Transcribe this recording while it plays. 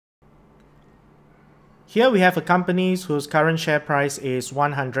Here we have a company whose current share price is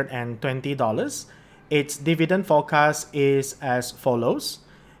 $120. Its dividend forecast is as follows.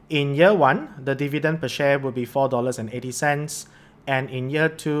 In year 1, the dividend per share will be $4.80, and in year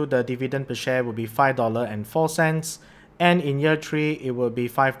 2, the dividend per share will be $5.04, and in year 3, it will be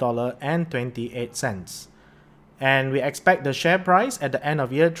 $5.28. And we expect the share price at the end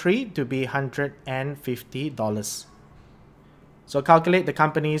of year 3 to be $150. So calculate the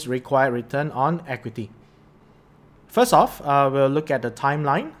company's required return on equity. First off, we'll look at the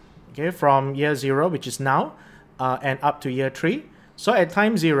timeline, okay, from year 0, which is now, and up to year 3. So at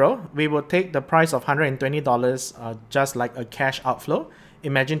time 0, we will take the price of $120 just like a cash outflow.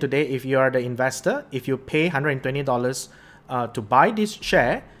 Imagine today if you are the investor, if you pay $120 to buy this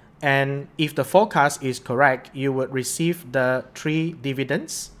share, and if the forecast is correct, you would receive the 3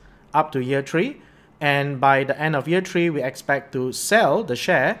 dividends up to year 3. And by the end of year 3, we expect to sell the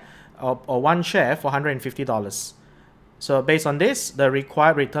share or one share for $150. So based on this, the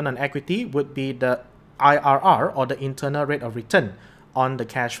required return on equity would be the IRR, or the internal rate of return on the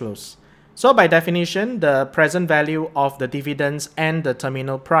cash flows. So by definition, the present value of the dividends and the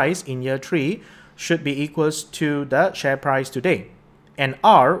terminal price in year 3 should be equals to the share price today. And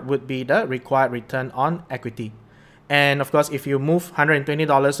R would be the required return on equity. And of course, if you move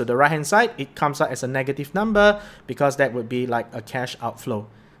 $120 to the right hand side, it comes out as a negative number because that would be like a cash outflow.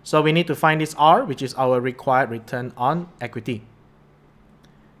 So we need to find this R, which is our required return on equity.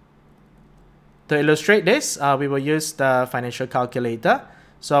 To illustrate this, we will use the financial calculator.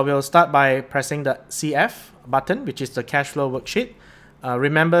 So we'll start by pressing the CF button, which is the cash flow worksheet.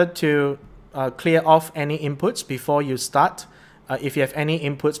 Remember to clear off any inputs before you start. If you have any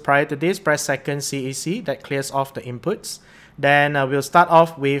inputs prior to this, press second CEC, that clears off the inputs. Then we'll start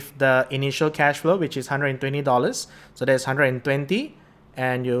off with the initial cash flow, which is $120. So there's 120,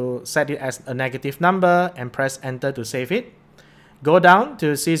 and you set it as a negative number and press enter to save it. Go down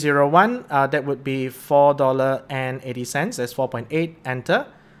to C01, that would be $4.80, that's 4.8, enter.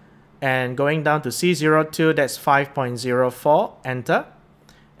 And going down to C02, that's 5.04, enter.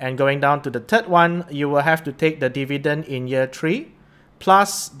 And going down to the third one, you will have to take the dividend in year 3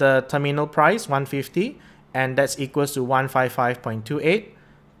 plus the terminal price, 150, and that's equals to 155.28.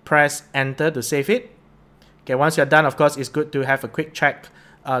 Press enter to save it. Okay, once you're done, of course, it's good to have a quick check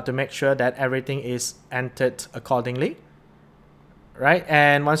to make sure that everything is entered accordingly. Right,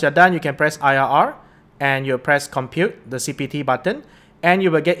 and once you're done, you can press IRR and you press compute, the CPT button, and you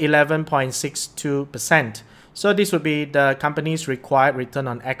will get 11.62%. So this would be the company's required return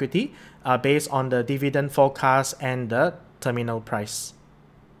on equity based on the dividend forecast and the terminal price.